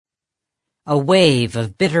A wave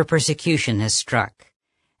of bitter persecution has struck,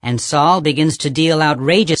 and Saul begins to deal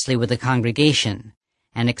outrageously with the congregation,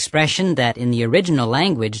 an expression that in the original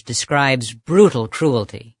language describes brutal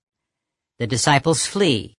cruelty. The disciples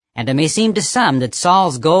flee, and it may seem to some that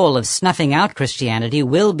Saul's goal of snuffing out Christianity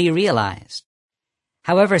will be realized.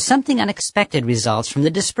 However, something unexpected results from the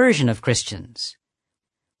dispersion of Christians.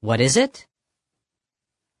 What is it?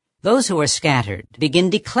 Those who are scattered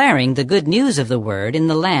begin declaring the good news of the word in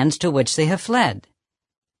the lands to which they have fled.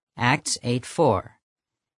 Acts 8:4.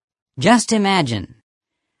 Just imagine.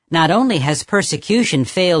 Not only has persecution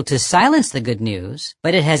failed to silence the good news,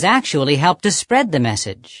 but it has actually helped to spread the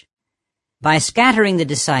message. By scattering the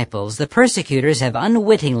disciples, the persecutors have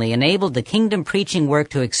unwittingly enabled the kingdom preaching work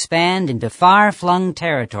to expand into far-flung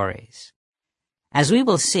territories. As we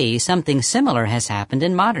will see, something similar has happened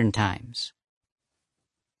in modern times.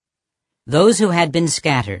 Those who had been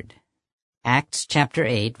scattered. Acts chapter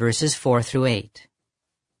 8, verses 4 through 8.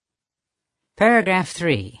 Paragraph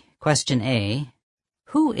 3, question A.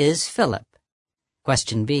 Who is Philip?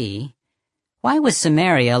 Question B. Why was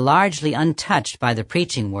Samaria largely untouched by the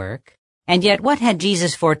preaching work, and yet what had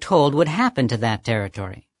Jesus foretold would happen to that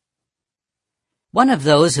territory? One of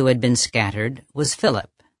those who had been scattered was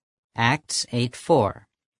Philip. Acts 8:4.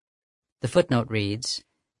 The footnote reads,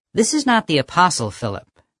 "This is not the apostle Philip.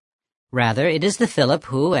 Rather, it is the Philip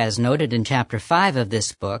who, as noted in chapter 5 of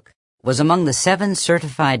this book, was among the 7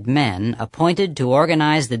 certified men appointed to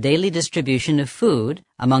organize the daily distribution of food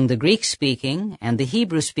among the Greek-speaking and the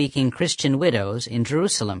Hebrew-speaking Christian widows in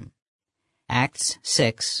Jerusalem." Acts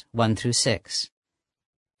 6, 1 through 6.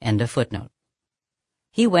 End of footnote.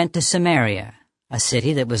 He went to Samaria, a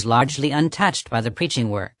city that was largely untouched by the preaching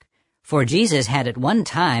work, for Jesus had at one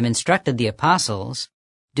time instructed the apostles,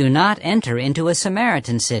 "Do not enter into a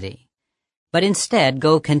Samaritan city, but instead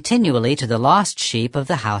go continually to the lost sheep of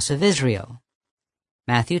the house of Israel."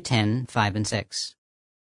 Matthew 10, 5 and 6.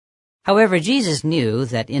 However, Jesus knew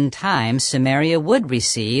that in time Samaria would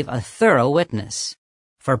receive a thorough witness.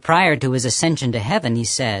 For prior to his ascension to heaven, he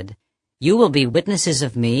said, "You will be witnesses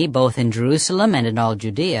of me both in Jerusalem and in all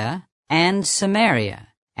Judea, and Samaria,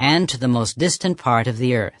 and to the most distant part of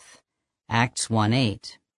the earth." Acts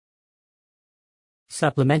 1:8.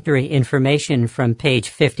 Supplementary information from page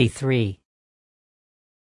 53.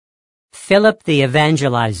 Philip the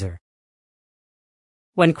Evangelizer.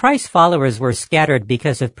 When Christ's followers were scattered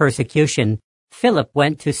because of persecution, Philip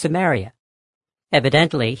went to Samaria.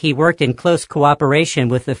 Evidently, he worked in close cooperation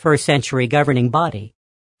with the first-century governing body.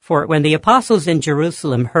 For when the apostles in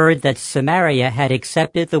Jerusalem heard that Samaria had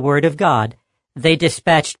accepted the word of God, they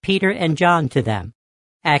dispatched Peter and John to them.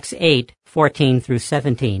 Acts 8, 14 through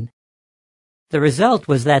 17. The result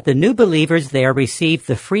was that the new believers there received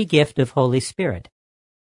the free gift of Holy Spirit.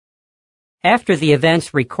 After the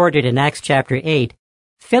events recorded in Acts chapter 8,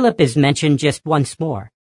 Philip is mentioned just once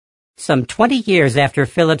more. Some 20 years after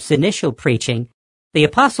Philip's initial preaching, the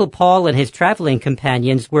Apostle Paul and his traveling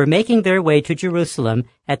companions were making their way to Jerusalem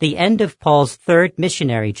at the end of Paul's third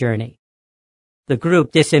missionary journey. The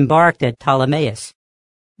group disembarked at Ptolemais.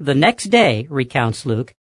 "The next day," recounts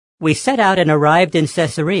Luke, "we set out and arrived in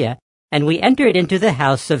Caesarea, and we entered into the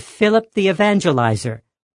house of Philip the Evangelizer,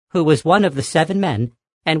 who was one of the 7 men,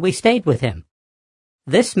 and we stayed with him.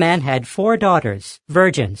 This man had 4 daughters,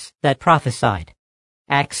 virgins, that prophesied."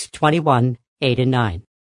 Acts 21, 8 and 9.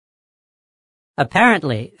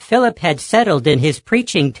 Apparently, Philip had settled in his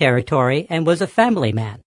preaching territory and was a family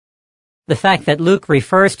man. The fact that Luke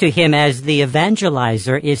refers to him as the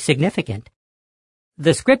evangelizer is significant.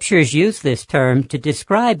 The scriptures use this term to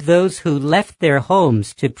describe those who left their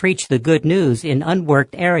homes to preach the good news in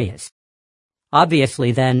unworked areas.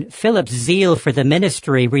 Obviously, then, Philip's zeal for the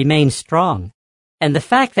ministry remained strong, and the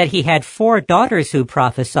fact that he had 4 daughters who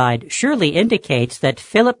prophesied surely indicates that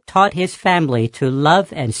Philip taught his family to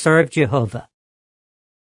love and serve Jehovah.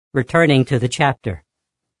 Returning to the chapter.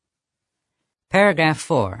 Paragraph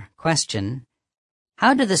 4, question.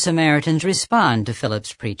 How did the Samaritans respond to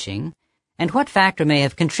Philip's preaching, and what factor may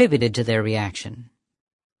have contributed to their reaction?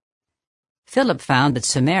 Philip found that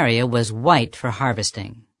Samaria was white for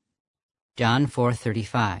harvesting. John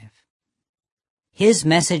 4:35. His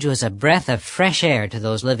message was a breath of fresh air to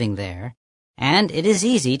those living there, and it is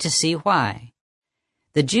easy to see why.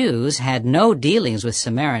 The Jews had no dealings with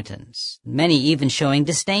Samaritans, many even showing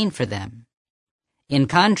disdain for them. In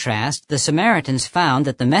contrast, the Samaritans found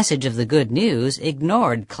that the message of the good news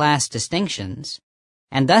ignored class distinctions,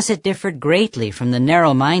 and thus it differed greatly from the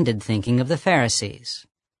narrow-minded thinking of the Pharisees.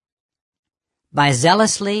 By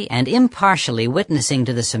zealously and impartially witnessing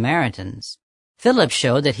to the Samaritans, Philip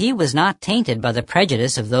showed that he was not tainted by the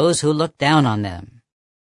prejudice of those who looked down on them.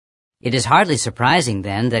 It is hardly surprising,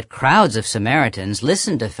 then, that crowds of Samaritans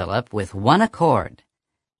listened to Philip with one accord.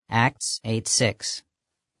 Acts 8:6.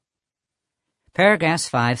 Paragraphs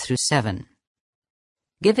 5 through 7.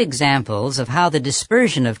 Give examples of how the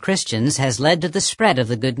dispersion of Christians has led to the spread of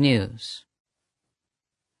the good news.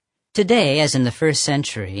 Today, as in the first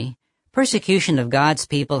century, persecution of God's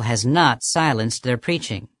people has not silenced their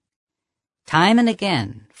preaching. Time and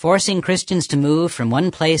again, forcing Christians to move from one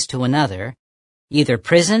place to another, either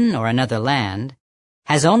prison or another land,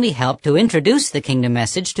 has only helped to introduce the kingdom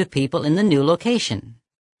message to people in the new location.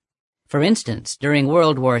 For instance, during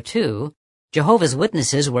World War II, Jehovah's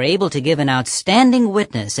Witnesses were able to give an outstanding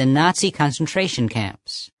witness in Nazi concentration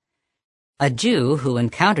camps. A Jew who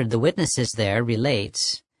encountered the witnesses there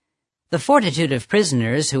relates, "The fortitude of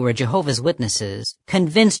prisoners who were Jehovah's Witnesses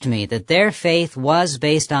convinced me that their faith was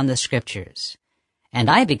based on the Scriptures, and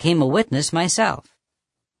I became a witness myself."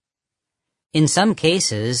 In some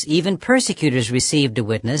cases, even persecutors received a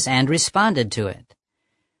witness and responded to it.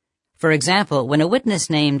 For example, when a witness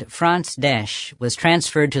named Franz Desch was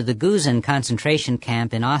transferred to the Gusen concentration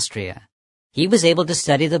camp in Austria, he was able to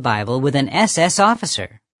study the Bible with an SS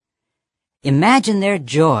officer. Imagine their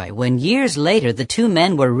joy when years later the two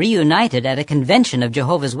men were reunited at a convention of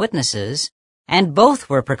Jehovah's Witnesses, and both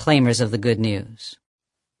were proclaimers of the good news.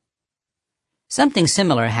 Something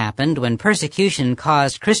similar happened when persecution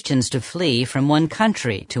caused Christians to flee from one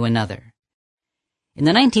country to another. In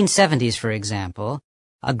the 1970s, for example,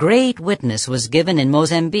 a great witness was given in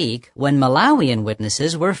Mozambique when Malawian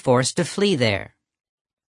witnesses were forced to flee there.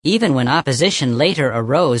 Even when opposition later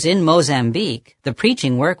arose in Mozambique, the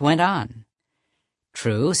preaching work went on.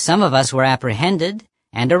 True, some of us were apprehended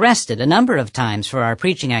and arrested a number of times for our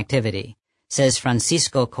preaching activity, says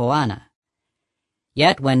Francisco Coana.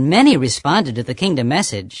 Yet when many responded to the kingdom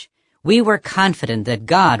message, we were confident that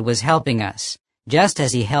God was helping us, just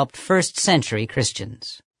as he helped first-century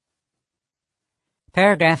Christians.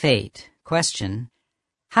 Paragraph 8. Question: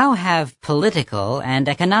 how have political and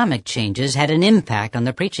economic changes had an impact on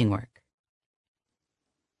the preaching work?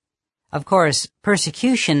 Of course,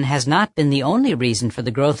 persecution has not been the only reason for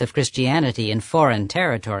the growth of Christianity in foreign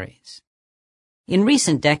territories. In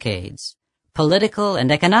recent decades, political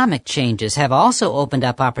and economic changes have also opened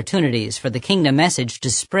up opportunities for the kingdom message to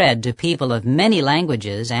spread to people of many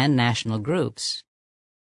languages and national groups.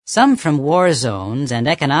 Some from war zones and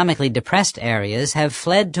economically depressed areas have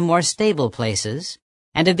fled to more stable places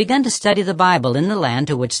and have begun to study the Bible in the land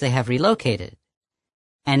to which they have relocated.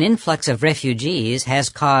 An influx of refugees has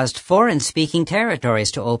caused foreign-speaking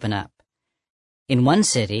territories to open up. In one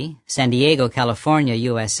city, San Diego, California,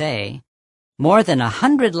 USA, more than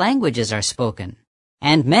 100 languages are spoken,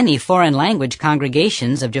 and many foreign language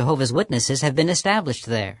congregations of Jehovah's Witnesses have been established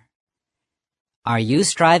there. Are you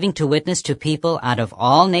striving to witness to people out of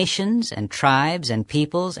all nations and tribes and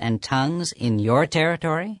peoples and tongues in your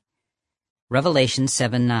territory? Revelation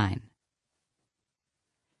 7:9.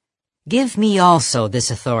 Give me also this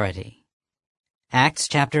authority. Acts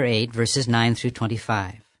chapter 8, verses 9 through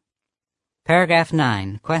 25. Paragraph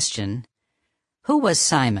 9. Question: who was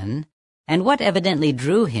Simon, and what evidently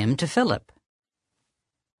drew him to Philip?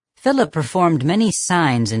 Philip performed many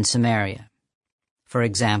signs in Samaria. For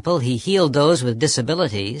example, he healed those with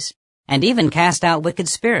disabilities and even cast out wicked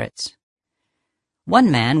spirits. One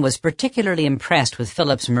man was particularly impressed with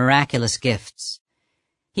Philip's miraculous gifts.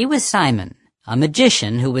 He was Simon, a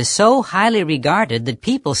magician who was so highly regarded that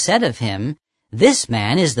people said of him, "This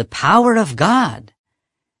man is the power of God."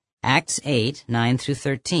 Acts 8, 9 through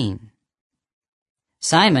 13.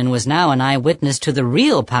 Simon was now an eyewitness to the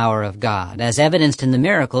real power of God, as evidenced in the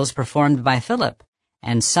miracles performed by Philip,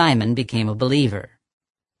 and Simon became a believer.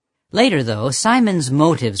 Later, though, Simon's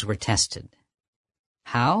motives were tested.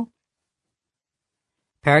 How?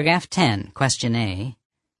 Paragraph 10, Question A.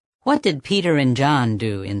 What did Peter and John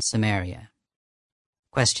do in Samaria?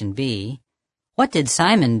 Question B. What did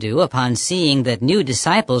Simon do upon seeing that new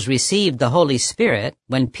disciples received the Holy Spirit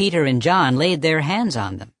when Peter and John laid their hands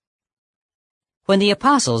on them? When the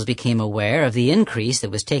apostles became aware of the increase that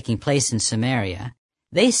was taking place in Samaria,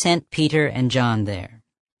 they sent Peter and John there.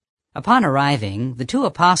 Upon arriving, the two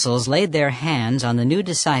apostles laid their hands on the new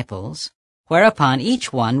disciples, whereupon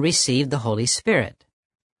each one received the Holy Spirit.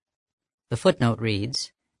 The footnote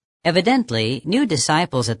reads, evidently, new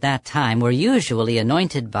disciples at that time were usually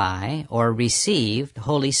anointed by or received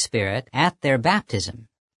Holy Spirit at their baptism.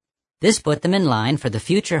 This put them in line for the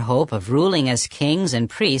future hope of ruling as kings and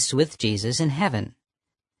priests with Jesus in heaven.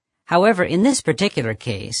 However, in this particular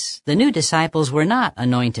case, the new disciples were not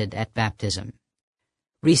anointed at baptism.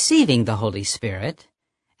 Receiving the Holy Spirit,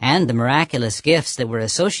 and the miraculous gifts that were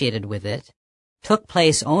associated with it, took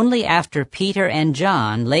place only after Peter and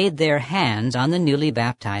John laid their hands on the newly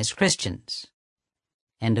baptized Christians.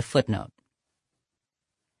 End of footnote.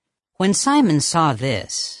 When Simon saw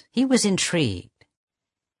this, he was intrigued.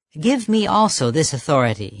 "Give me also this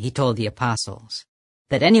authority," he told the apostles,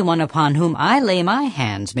 "that anyone upon whom I lay my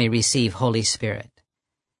hands may receive Holy Spirit."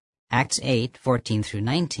 Acts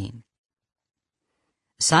 8:14-19.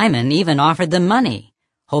 Simon even offered them money,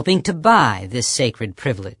 hoping to buy this sacred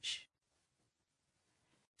privilege.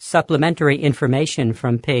 Supplementary information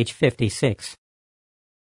from page 56.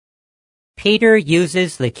 Peter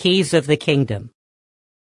uses the keys of the kingdom.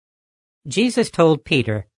 Jesus told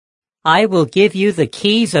Peter, "I will give you the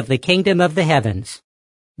keys of the kingdom of the heavens."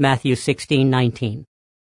 Matthew 16:19.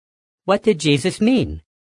 What did Jesus mean?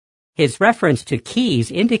 His reference to keys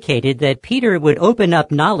indicated that Peter would open up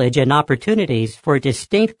knowledge and opportunities for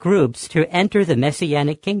distinct groups to enter the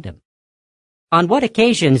Messianic kingdom. On what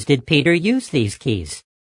occasions did Peter use these keys?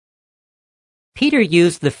 Peter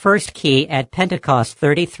used the first key at Pentecost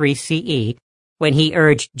 33 CE when he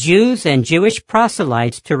urged Jews and Jewish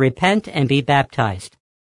proselytes to repent and be baptized.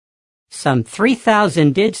 Some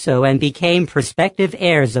 3,000 did so and became prospective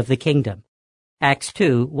heirs of the kingdom. Acts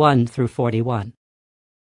 2:1-41.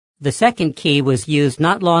 The second key was used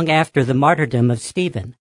not long after the martyrdom of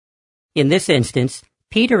Stephen. In this instance,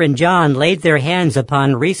 Peter and John laid their hands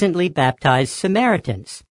upon recently baptized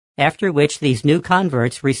Samaritans, after which these new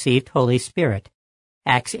converts received Holy Spirit.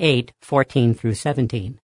 Acts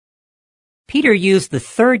 8:14-17. Peter used the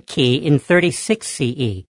third key in 36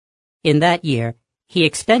 CE. In that year, he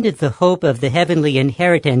extended the hope of the heavenly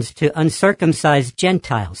inheritance to uncircumcised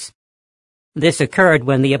Gentiles. This occurred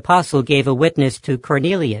when the apostle gave a witness to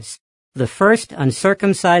Cornelius, the first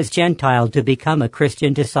uncircumcised Gentile to become a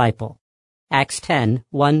Christian disciple. Acts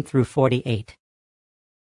 10:1-48.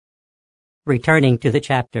 Returning to the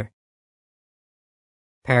chapter.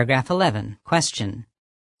 Paragraph 11. Question.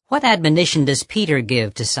 What admonition does Peter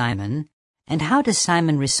give to Simon, and how does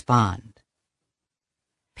Simon respond?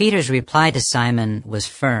 Peter's reply to Simon was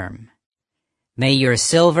firm. "May your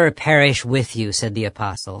silver perish with you," said the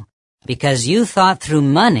apostle, "because you thought through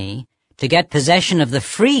money to get possession of the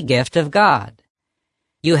free gift of God.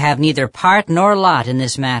 You have neither part nor lot in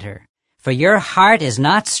this matter, for your heart is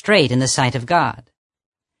not straight in the sight of God."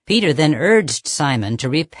 Peter then urged Simon to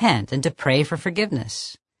repent and to pray for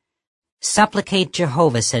forgiveness. "Supplicate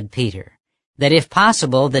Jehovah," said Peter, "that if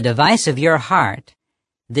possible the device of your heart,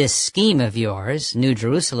 this scheme of yours, New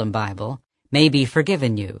Jerusalem Bible, may be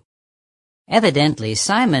forgiven you." Evidently,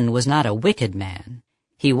 Simon was not a wicked man.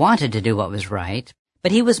 He wanted to do what was right,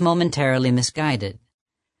 but he was momentarily misguided.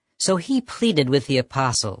 So he pleaded with the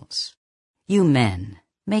apostles, "You men,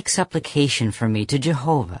 make supplication for me to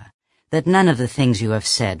Jehovah, that none of the things you have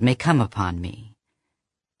said may come upon me."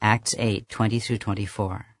 Acts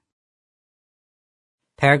 8:20-24.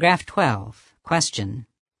 Paragraph 12. Question.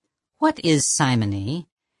 What is simony,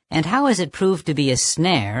 and how has it proved to be a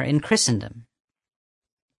snare in Christendom?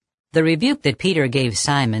 The rebuke that Peter gave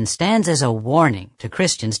Simon stands as a warning to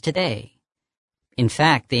Christians today. In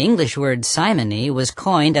fact, the English word simony was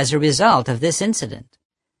coined as a result of this incident.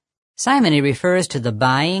 Simony refers to the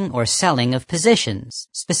buying or selling of positions,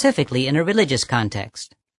 specifically in a religious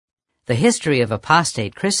context. The history of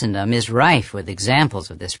apostate Christendom is rife with examples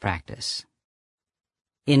of this practice.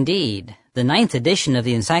 Indeed, the 9th edition of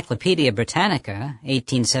the Encyclopedia Britannica,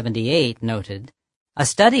 1878, noted, "A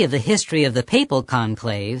study of the history of the papal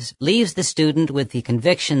conclaves leaves the student with the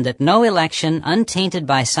conviction that no election untainted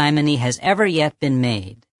by simony has ever yet been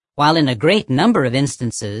made, while in a great number of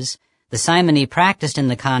instances, the simony practiced in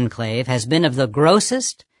the conclave has been of the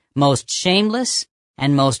grossest, most shameless,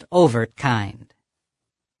 and most overt kind."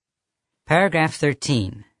 Paragraph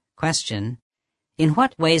 13. Question. In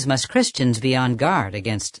what ways must Christians be on guard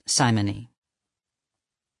against simony?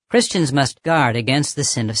 Christians must guard against the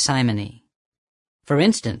sin of simony. For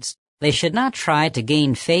instance, they should not try to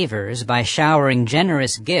gain favors by showering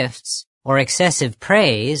generous gifts or excessive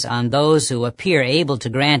praise on those who appear able to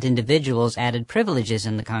grant individuals added privileges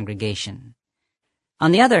in the congregation.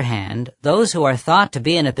 On the other hand, those who are thought to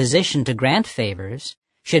be in a position to grant favors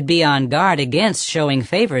should be on guard against showing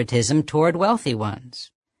favoritism toward wealthy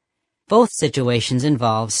ones. Both situations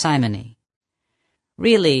involve simony.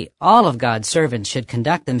 Really, all of God's servants should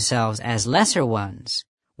conduct themselves as lesser ones,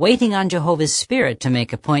 waiting on Jehovah's Spirit to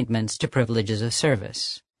make appointments to privileges of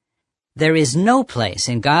service. There is no place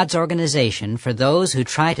in God's organization for those who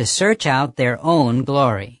try to search out their own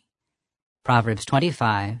glory. Proverbs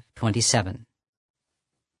 25:27.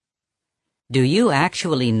 Do you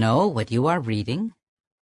actually know what you are reading?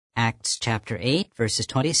 Acts chapter 8, verses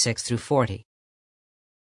 26-40.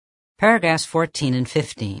 Paragraphs 14 and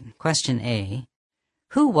 15. Question A.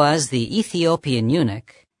 Who was the Ethiopian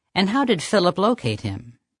eunuch, and how did Philip locate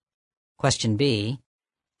him? Question B.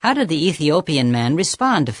 How did the Ethiopian man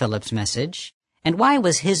respond to Philip's message, and why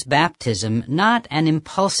was his baptism not an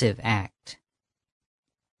impulsive act?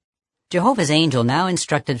 Jehovah's angel now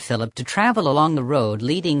instructed Philip to travel along the road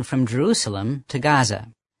leading from Jerusalem to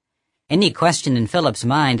Gaza. Any question in Philip's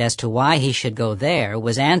mind as to why he should go there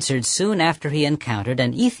was answered soon after he encountered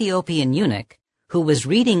an Ethiopian eunuch who was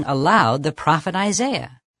reading aloud the prophet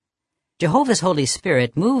Isaiah. Jehovah's Holy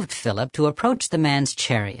Spirit moved Philip to approach the man's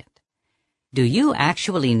chariot. "Do you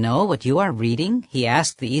actually know what you are reading?" he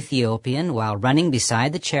asked the Ethiopian while running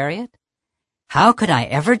beside the chariot. "How could I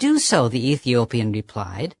ever do so," the Ethiopian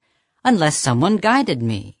replied, "unless someone guided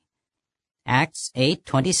me?" Acts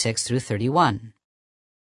 8:26 through 31.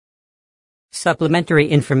 Supplementary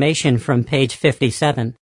information from page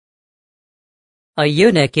 57. A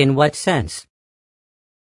eunuch in what sense?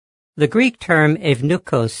 The Greek term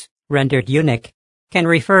evnukos, rendered eunuch, can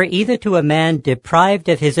refer either to a man deprived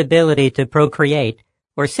of his ability to procreate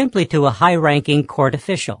or simply to a high-ranking court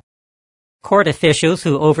official. Court officials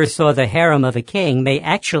who oversaw the harem of a king may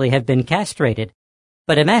actually have been castrated,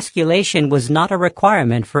 but emasculation was not a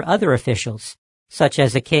requirement for other officials, such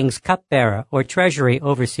as a king's cupbearer or treasury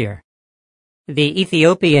overseer. The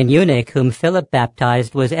Ethiopian eunuch whom Philip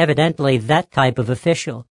baptized was evidently that type of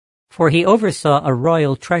official, for he oversaw a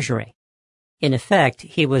royal treasury. In effect,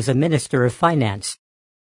 he was a minister of finance.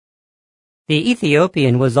 The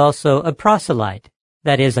Ethiopian was also a proselyte,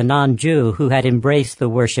 that is, a non-Jew who had embraced the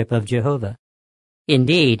worship of Jehovah.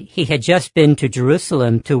 Indeed, he had just been to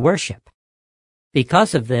Jerusalem to worship.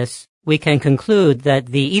 Because of this, we can conclude that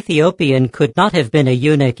the Ethiopian could not have been a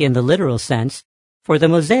eunuch in the literal sense, for the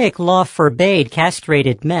Mosaic law forbade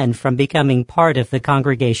castrated men from becoming part of the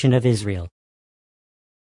congregation of Israel.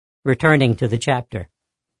 Returning to the chapter.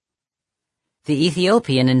 The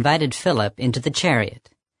Ethiopian invited Philip into the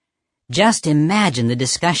chariot. Just imagine the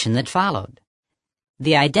discussion that followed.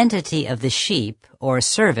 The identity of the sheep or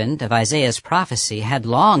servant of Isaiah's prophecy had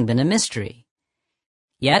long been a mystery.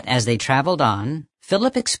 Yet, as they traveled on,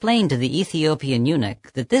 Philip explained to the Ethiopian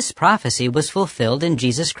eunuch that this prophecy was fulfilled in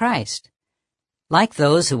Jesus Christ. Like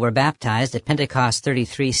those who were baptized at Pentecost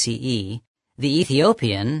 33 CE, the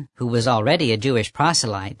Ethiopian, who was already a Jewish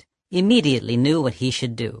proselyte, immediately knew what he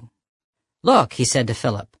should do. "Look," he said to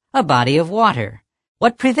Philip, "a body of water.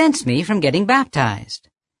 What prevents me from getting baptized?"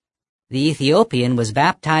 The Ethiopian was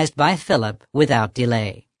baptized by Philip without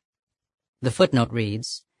delay. The footnote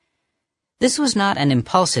reads, "This was not an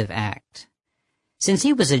impulsive act. Since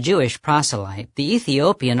he was a Jewish proselyte, the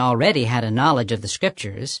Ethiopian already had a knowledge of the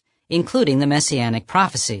Scriptures, including the Messianic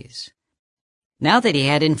prophecies. Now that he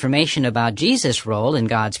had information about Jesus' role in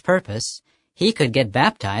God's purpose, he could get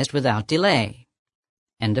baptized without delay."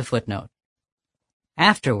 End of footnote.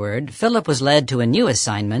 Afterward, Philip was led to a new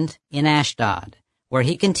assignment in Ashdod, where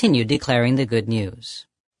he continued declaring the good news.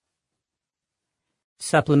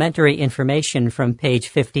 Supplementary information from page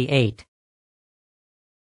 58.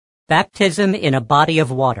 Baptism in a body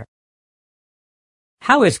of water.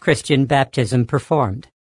 How is Christian baptism performed?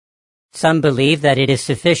 Some believe that it is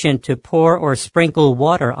sufficient to pour or sprinkle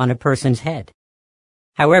water on a person's head.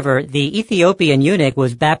 However, the Ethiopian eunuch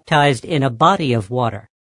was baptized in a body of water.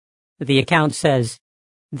 The account says,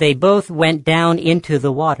 "They both went down into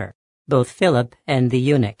the water, both Philip and the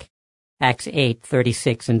eunuch." Acts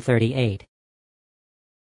 8:36 and 38.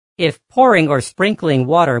 If pouring or sprinkling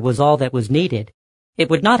water was all that was needed, it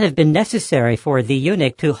would not have been necessary for the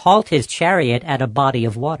eunuch to halt his chariot at a body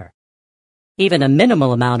of water. Even a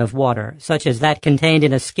minimal amount of water, such as that contained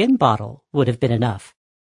in a skin bottle, would have been enough.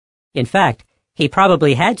 In fact, he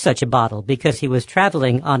probably had such a bottle because he was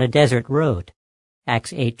traveling on a desert road.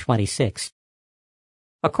 Acts 8:26.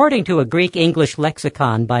 According to a Greek-English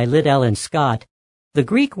lexicon by Liddell and Scott, the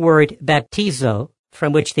Greek word baptizo,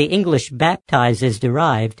 from which the English baptize is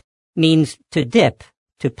derived, means to dip,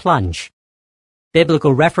 to plunge.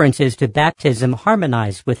 Biblical references to baptism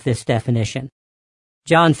harmonize with this definition.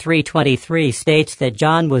 John 3:23 states that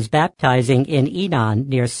John was baptizing in Enon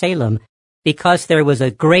near Salem because there was a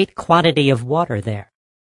great quantity of water there.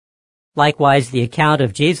 Likewise, the account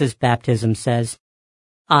of Jesus' baptism says,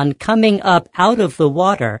 "On coming up out of the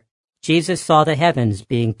water, Jesus saw the heavens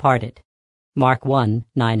being parted." Mark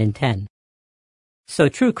 1:9 and 10. So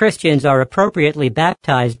true Christians are appropriately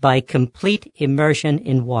baptized by complete immersion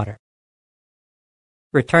in water.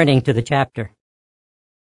 Returning to the chapter.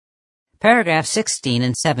 Paragraph 16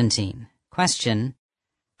 and 17. Question: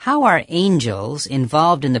 How are angels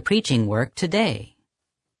involved in the preaching work today?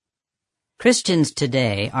 Christians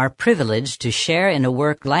today are privileged to share in a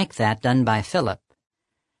work like that done by Philip.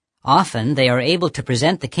 Often they are able to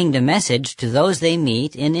present the kingdom message to those they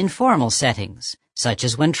meet in informal settings, such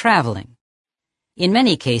as when traveling. In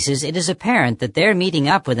many cases, it is apparent that their meeting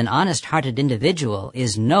up with an honest-hearted individual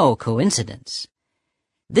is no coincidence.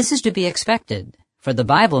 This is to be expected, for the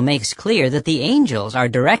Bible makes clear that the angels are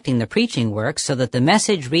directing the preaching work so that the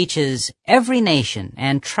message reaches every nation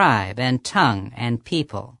and tribe and tongue and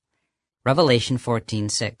people. Revelation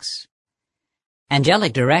 14:6.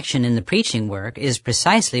 Angelic direction in the preaching work is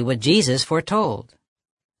precisely what Jesus foretold.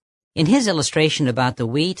 In his illustration about the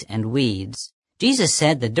wheat and weeds, Jesus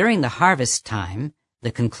said that during the harvest time,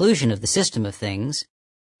 the conclusion of the system of things,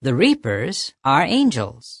 the reapers are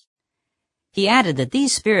angels. He added that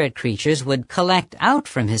these spirit creatures would collect out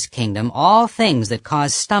from his kingdom all things that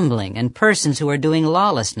cause stumbling and persons who are doing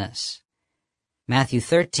lawlessness. Matthew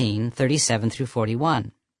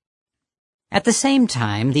 13:37-41. At the same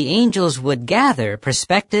time, the angels would gather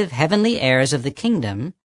prospective heavenly heirs of the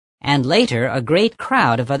kingdom, and later a great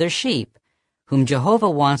crowd of other sheep, whom Jehovah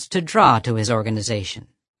wants to draw to his organization.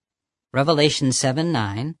 Revelation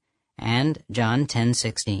 7:9 and John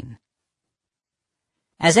 10:16.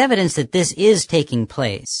 As evidence that this is taking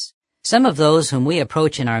place, some of those whom we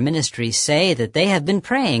approach in our ministry say that they have been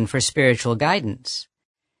praying for spiritual guidance.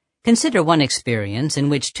 Consider one experience in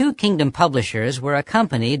which 2 kingdom publishers were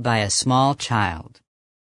accompanied by a small child.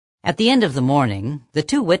 At the end of the morning, the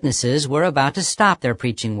 2 witnesses were about to stop their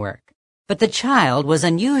preaching work, but the child was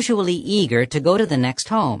unusually eager to go to the next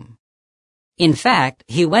home. In fact,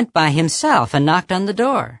 he went by himself and knocked on the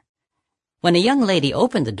door. When a young lady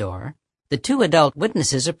opened the door, the 2 adult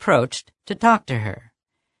witnesses approached to talk to her.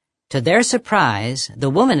 To their surprise, the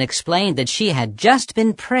woman explained that she had just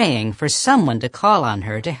been praying for someone to call on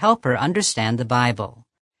her to help her understand the Bible.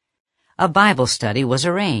 A Bible study was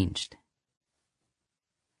arranged.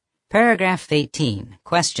 Paragraph 18.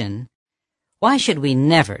 Question: why should we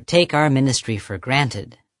never take our ministry for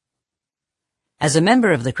granted? As a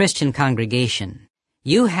member of the Christian congregation,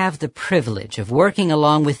 you have the privilege of working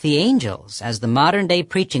along with the angels as the modern-day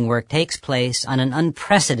preaching work takes place on an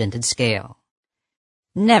unprecedented scale.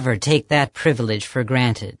 Never take that privilege for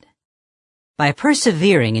granted. By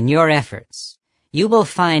persevering in your efforts, you will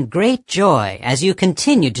find great joy as you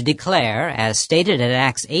continue to declare, as stated at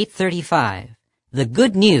Acts 8:35, the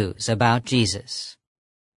good news about Jesus.